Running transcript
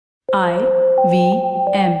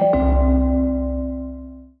IVM.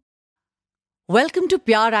 Welcome to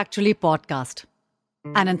Pyar Actually podcast,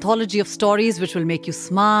 an anthology of stories which will make you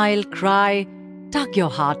smile, cry, tug your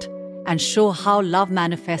heart, and show how love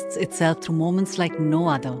manifests itself through moments like no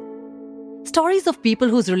other. Stories of people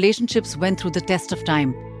whose relationships went through the test of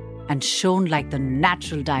time and shone like the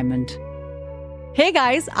natural diamond. Hey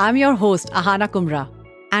guys, I'm your host, Ahana Kumra,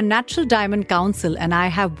 and Natural Diamond Council and I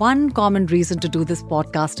have one common reason to do this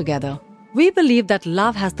podcast together. We believe that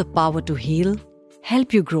love has the power to heal,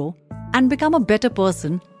 help you grow, and become a better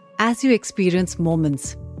person as you experience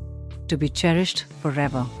moments to be cherished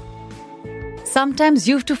forever. Sometimes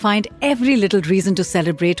you have to find every little reason to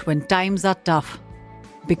celebrate when times are tough,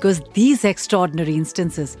 because these extraordinary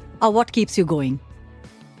instances are what keeps you going.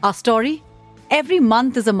 Our story, Every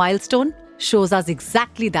Month is a Milestone, shows us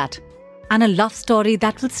exactly that, and a love story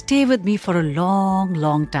that will stay with me for a long,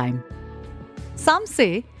 long time. Some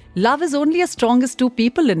say love is only as strong as two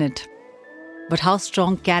people in it. But how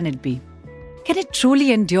strong can it be? Can it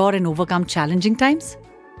truly endure and overcome challenging times?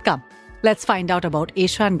 Come, let's find out about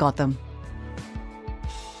Esha and Gautam.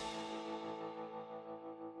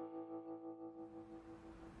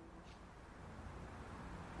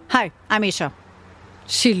 Hi, I'm Esha.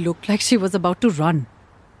 She looked like she was about to run.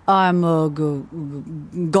 I'm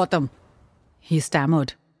Gautam. He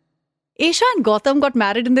stammered. Esha and Gautam got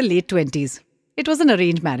married in the late 20s. It was an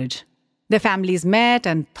arranged marriage. Their families met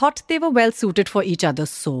and thought they were well suited for each other,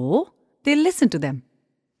 so they listened to them.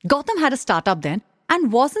 Gautam had a startup then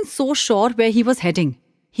and wasn't so sure where he was heading.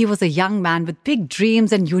 He was a young man with big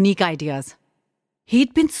dreams and unique ideas.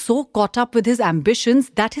 He'd been so caught up with his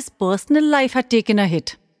ambitions that his personal life had taken a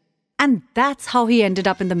hit. And that's how he ended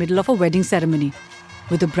up in the middle of a wedding ceremony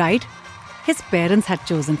with a bride his parents had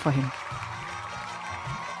chosen for him.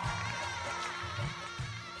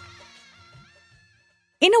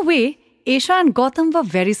 In a way, Esha and Gautam were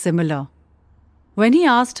very similar. When he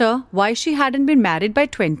asked her why she hadn't been married by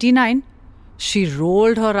 29, she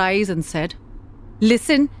rolled her eyes and said,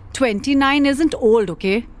 "Listen, 29 isn't old,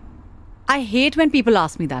 okay? I hate when people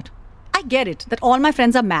ask me that. I get it that all my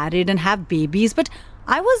friends are married and have babies, but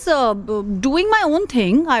I was doing my own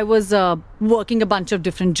thing. I was working a bunch of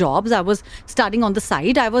different jobs. I was studying on the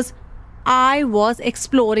side. I was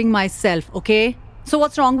exploring myself, okay? So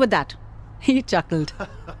what's wrong with that?" He chuckled,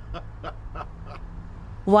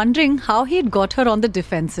 wondering how he had got her on the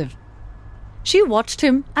defensive. She watched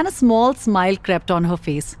him and a small smile crept on her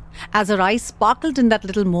face as her eyes sparkled in that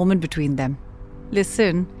little moment between them.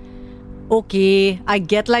 "Listen, okay, I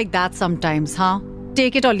get like that sometimes, huh?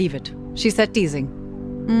 Take it or leave it," she said, teasing.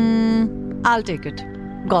 I'll take it,"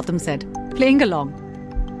 Gautam said, playing along.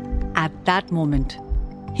 At that moment,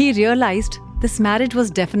 he realized this marriage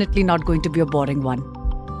was definitely not going to be a boring one.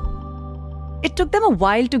 It took them a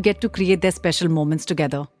while to get to create their special moments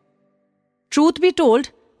together. Truth be told,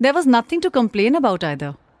 there was nothing to complain about either.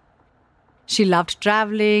 She loved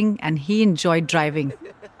traveling and he enjoyed driving.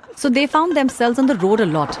 So they found themselves on the road a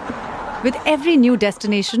lot. With every new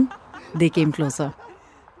destination, they came closer.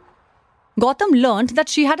 Gautam learned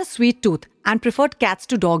that she had a sweet tooth and preferred cats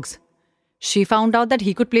to dogs. She found out that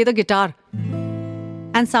he could play the guitar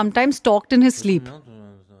and sometimes talked in his sleep.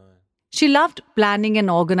 She loved planning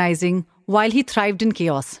and organizing while he thrived in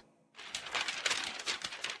chaos.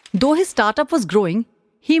 Though his startup was growing,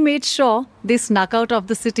 he made sure they snuck out of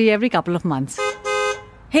the city every couple of months.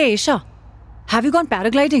 "Hey Esha, have you gone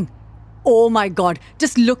paragliding? Oh my god,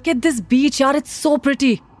 just look at this beach, yaar, it's so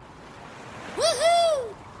pretty."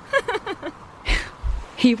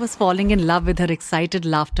 He was falling in love with her excited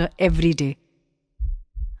laughter every day.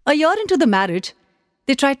 A year into the marriage,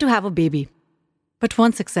 they tried to have a baby, but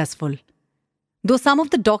weren't successful. Though some of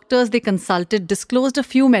the doctors they consulted disclosed a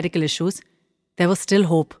few medical issues, there was still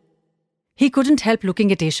hope. He couldn't help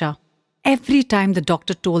looking at Esha every time the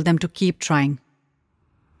doctor told them to keep trying.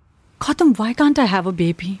 "Gautam, why can't I have a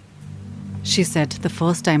baby?" she said the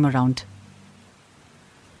first time around.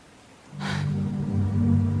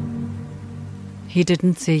 He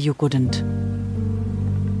didn't say you couldn't.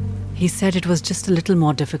 He said it was just a little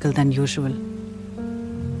more difficult than usual.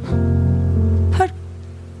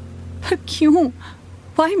 पर क्यों?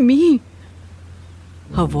 Why me?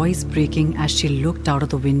 Her voice breaking as she looked out of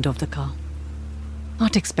the window of the car,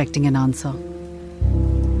 not expecting an answer.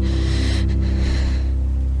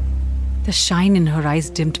 The shine in her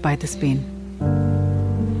eyes dimmed by this pain.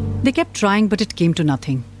 They kept trying, but it came to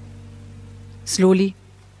nothing. Slowly,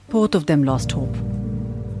 both of them lost hope.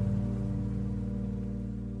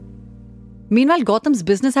 Meanwhile, Gautam's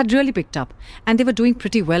business had really picked up, and they were doing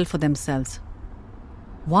pretty well for themselves.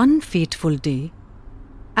 One fateful day,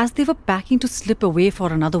 As they were packing to slip away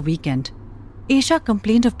for another weekend, Aisha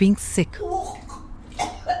complained of being sick.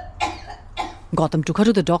 Gautam took her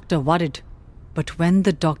to the doctor, worried. But when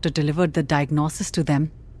the doctor delivered the diagnosis to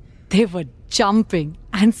them, they were jumping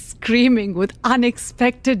and screaming with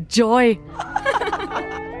unexpected joy.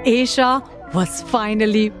 Aisha was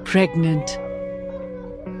finally pregnant.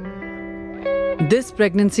 This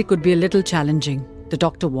pregnancy could be a little challenging, the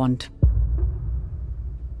doctor warned.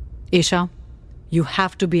 Aisha, you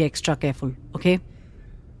have to be extra careful, okay?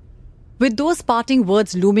 With those parting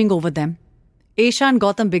words looming over them, Aisha and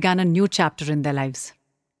Gautam began a new chapter in their lives.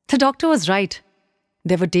 The doctor was right.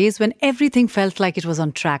 There were days when everything felt like it was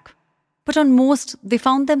on track. But on most, they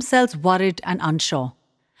found themselves worried and unsure.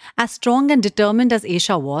 As strong and determined as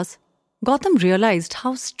Aisha was, Gautam realized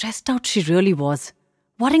how stressed out she really was,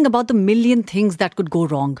 worrying about the million things that could go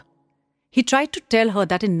wrong. He tried to tell her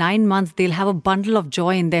that in 9 months they'll have a bundle of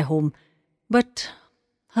joy in their home, but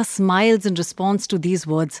her smiles in response to these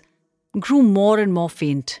words grew more and more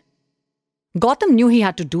faint. Gautam knew he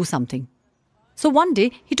had to do something. So one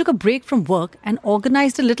day, he took a break from work and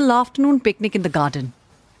organized a little afternoon picnic in the garden.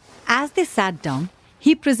 As they sat down,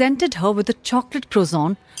 he presented her with a chocolate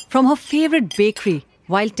croissant from her favorite bakery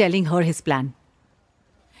while telling her his plan.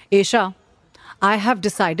 Aisha, I have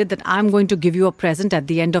decided that I'm going to give you a present at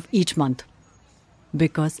the end of each month.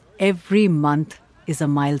 Because every month is a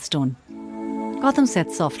milestone. Gautam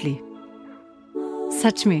said softly.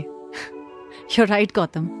 Sach mein. You're right,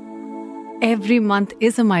 Gautam. Every month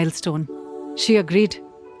is a milestone, she agreed,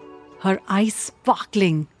 her eyes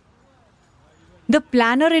sparkling. The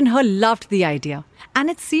planner in her loved the idea, and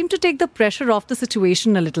it seemed to take the pressure off the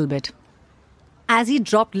situation a little bit. As he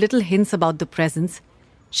dropped little hints about the presents,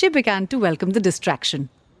 she began to welcome the distraction.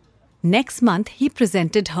 Next month, he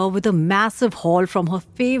presented her with a massive haul from her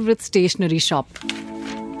favorite stationery shop.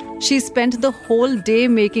 She spent the whole day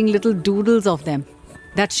making little doodles of them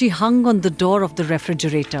that she hung on the door of the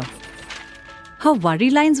refrigerator. Her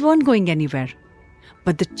worry lines weren't going anywhere,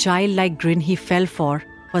 but the childlike grin he fell for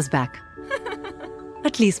was back.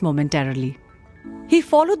 At least momentarily. He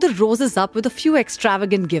followed the roses up with a few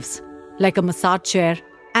extravagant gifts, like a massage chair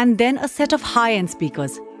and then a set of high-end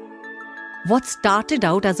speakers. What started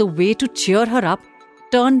out as a way to cheer her up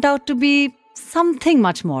turned out to be something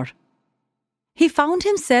much more. He found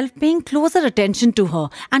himself paying closer attention to her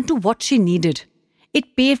and to what she needed.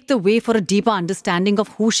 It paved the way for a deeper understanding of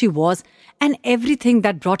who she was and everything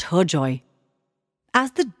that brought her joy.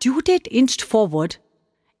 As the due date inched forward,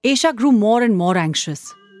 Aisha grew more and more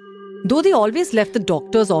anxious. Though they always left the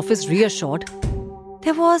doctor's office reassured,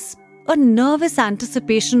 there was a nervous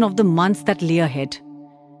anticipation of the months that lay ahead.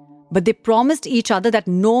 But they promised each other that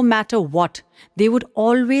no matter what, they would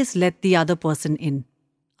always let the other person in.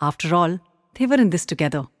 After all, they were in this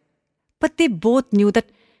together. But they both knew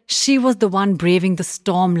that she was the one braving the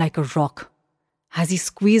storm like a rock. As he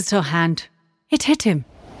squeezed her hand, it hit him.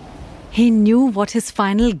 He knew what his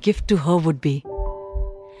final gift to her would be.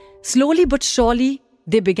 Slowly but surely,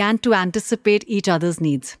 they began to anticipate each other's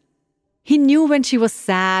needs. He knew when she was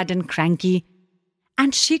sad and cranky,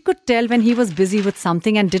 and she could tell when he was busy with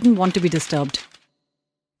something and didn't want to be disturbed.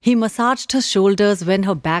 He massaged her shoulders when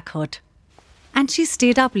her back hurt, and she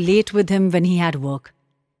stayed up late with him when he had work.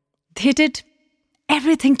 They did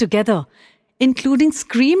everything together, including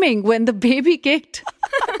screaming when the baby kicked.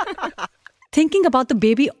 Thinking about the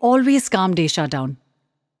baby always calmed Aisha down.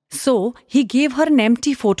 So, he gave her an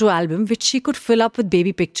empty photo album which she could fill up with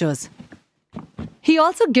baby pictures. He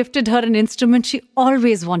also gifted her an instrument she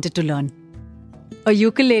always wanted to learn, a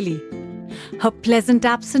ukulele. Her pleasant,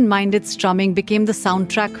 absent-minded strumming became the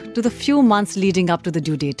soundtrack to the few months leading up to the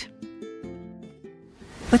due date.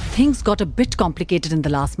 But things got a bit complicated in the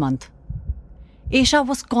last month. Aisha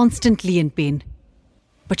was constantly in pain,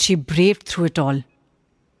 but she braved through it all.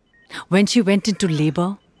 When she went into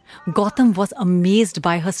labor, Gautam was amazed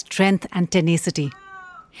by her strength and tenacity.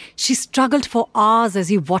 She struggled for hours as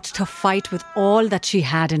he watched her fight with all that she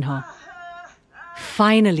had in her.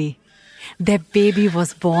 Finally, their baby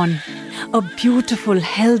was born, a beautiful,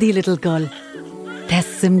 healthy little girl, their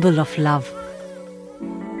symbol of love.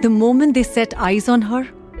 The moment they set eyes on her,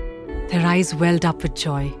 their eyes welled up with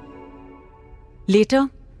joy. Later,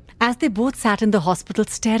 as they both sat in the hospital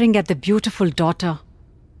staring at their beautiful daughter,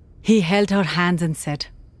 he held her hands and said,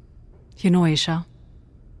 "You know, Aisha,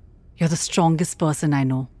 you're the strongest person I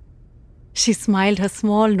know." She smiled her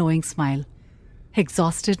small, knowing smile,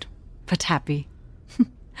 exhausted but happy.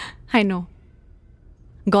 "I know."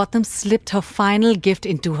 Gautam slipped her final gift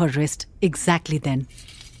into her wrist exactly then.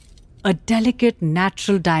 A delicate,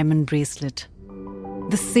 natural diamond bracelet.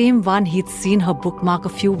 The same one he'd seen her bookmark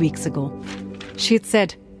a few weeks ago. She'd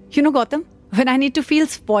said, You know, Gautam, when I need to feel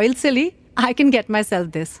spoiled silly, I can get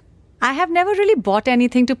myself this. I have never really bought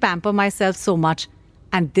anything to pamper myself so much.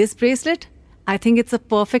 And this bracelet, I think it's a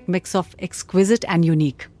perfect mix of exquisite and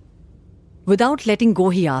unique. Without letting go,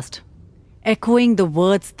 he asked, echoing the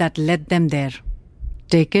words that led them there.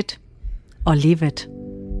 Take it or leave it.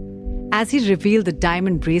 As he revealed the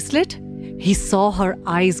diamond bracelet, he saw her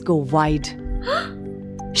eyes go wide.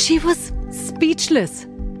 She was speechless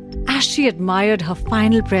as she admired her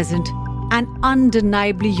final present, an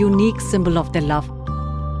undeniably unique symbol of their love.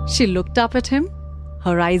 She looked up at him,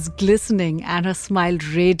 her eyes glistening and her smile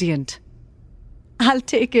radiant. I'll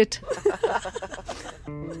take it.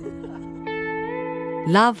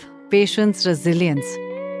 Love, patience, resilience.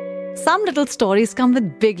 Some little stories come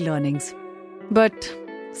with big learnings. But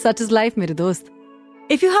such is life, mere dost.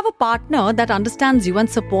 If you have a partner that understands you and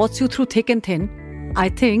supports you through thick and thin, I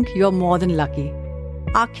think you're more than lucky.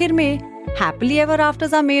 Aakhir mein, happily ever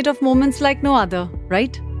afters are made of moments like no other,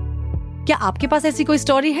 right? क्या आपके पास ऐसी कोई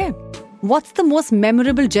story है? What's the most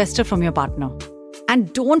memorable gesture from your partner?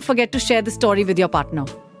 And don't forget to share the story with your partner.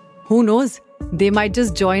 Who knows? They might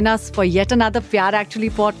just join us for yet another Pyar Actually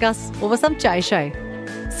podcast over some chai shai.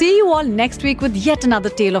 See you all next week with yet another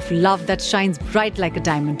tale of love that shines bright like a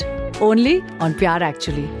diamond. Only on Pyar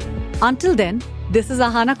Actually. Until then, this is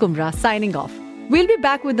Ahana Kumra signing off. We'll be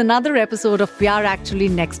back with another episode of Pyar Actually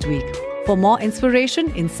next week. For more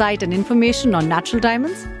inspiration, insight and information on natural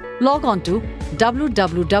diamonds, log on to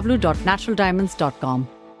www.naturaldiamonds.com.